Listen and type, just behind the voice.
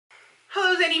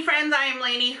Hello Zainey friends, I am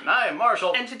Laney. And I am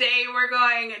Marshall. And today we're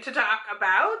going to talk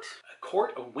about A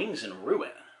Court of Wings and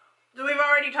Ruin. So we've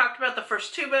already talked about the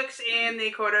first two books in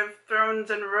the Court of Thorns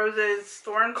and Roses.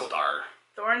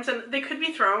 Thorns and... They could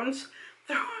be Thrones.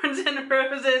 Thorns and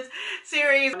Roses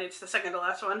series. And it's the second to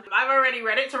last one. I've already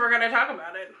read it, so we're going to talk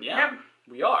about it. Yeah,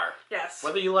 we are. Yes.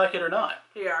 Whether you like it or not.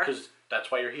 We are. Because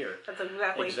that's why you're here. That's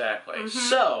exactly. Exactly. Mm-hmm.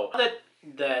 So,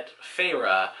 that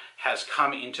Feyre has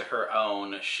come into her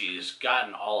own. She's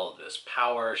gotten all of this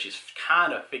power. She's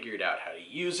kind of figured out how to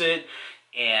use it.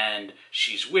 And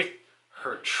she's with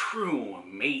her true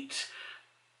mate.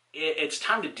 It's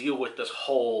time to deal with this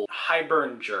whole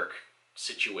highburn jerk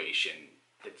situation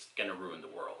that's going to ruin the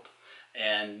world.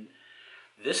 And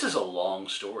this is a long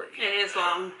story. It is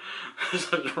long.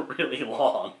 This is really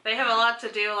long. They have a lot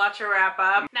to do, a lot to wrap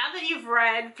up. Now that you've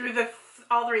read through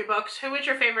all three books, who is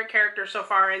your favorite character so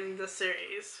far in the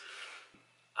series?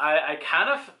 I kind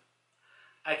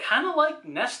of like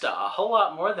Nesta a whole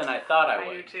lot more than I thought I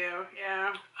would. I do too,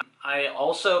 yeah. I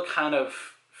also kind of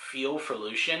feel for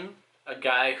Lucien, a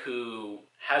guy who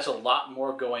has a lot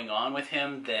more going on with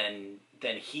him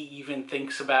than he even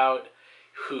thinks about,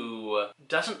 who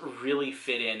doesn't really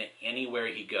fit in anywhere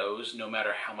he goes, no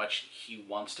matter how much he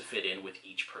wants to fit in with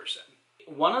each person.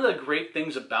 One of the great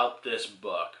things about this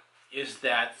book is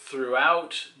that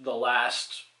throughout the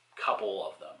last couple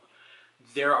of them,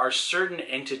 there are certain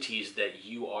entities that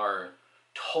you are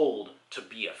told to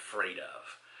be afraid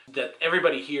of, that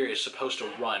everybody here is supposed to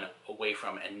run away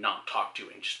from and not talk to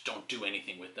and just don't do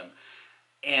anything with them.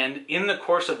 And in the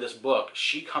course of this book,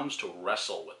 she comes to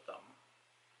wrestle with them.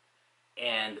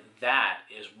 And that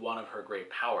is one of her great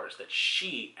powers, that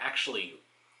she actually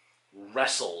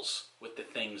wrestles with the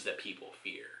things that people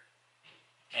fear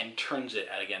and turns it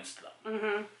against them.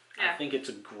 Mm-hmm. Yeah. I think it's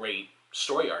a great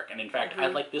story arc. And in fact, I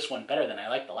like this one better than I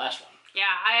like the last one. Yeah,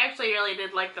 I actually really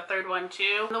did like the third one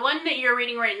too. The one that you're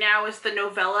reading right now is the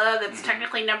novella that's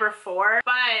technically number 4.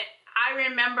 But I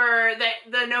remember that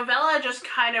the novella just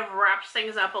kind of wraps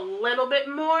things up a little bit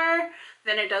more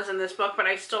than it does in this book, but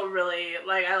I still really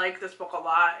I like this book a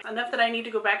lot. Enough that I need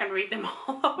to go back and read them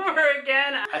all over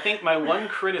again. I think my one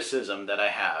criticism that I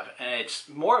have, and it's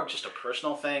more of just a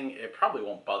personal thing, it probably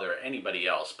won't bother anybody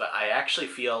else, but I actually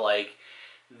feel like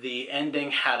the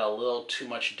ending had a little too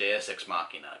much Deus Ex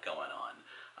Machina going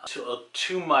on.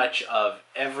 Too much of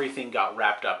everything got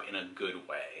wrapped up in a good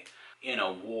way. In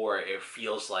a war, it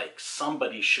feels like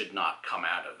somebody should not come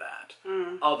out of that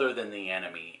other than the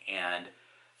enemy, and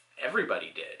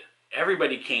everybody did.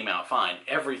 Everybody came out fine.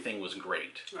 Everything was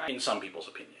great, in some people's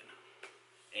opinion.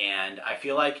 And I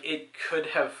feel like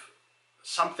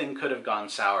something could have gone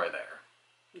sour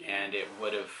there, and it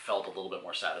would have felt a little bit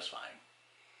more satisfying,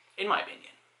 in my opinion.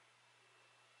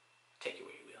 Take it where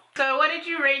you will. So what did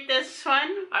you rate this one?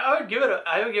 I would give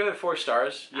it 4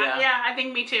 stars. Yeah. Yeah, I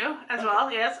think me too, as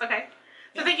well. Yes, okay.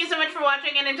 So thank you so much for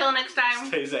watching, and until next time.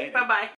 Stay Zainey. Bye-bye.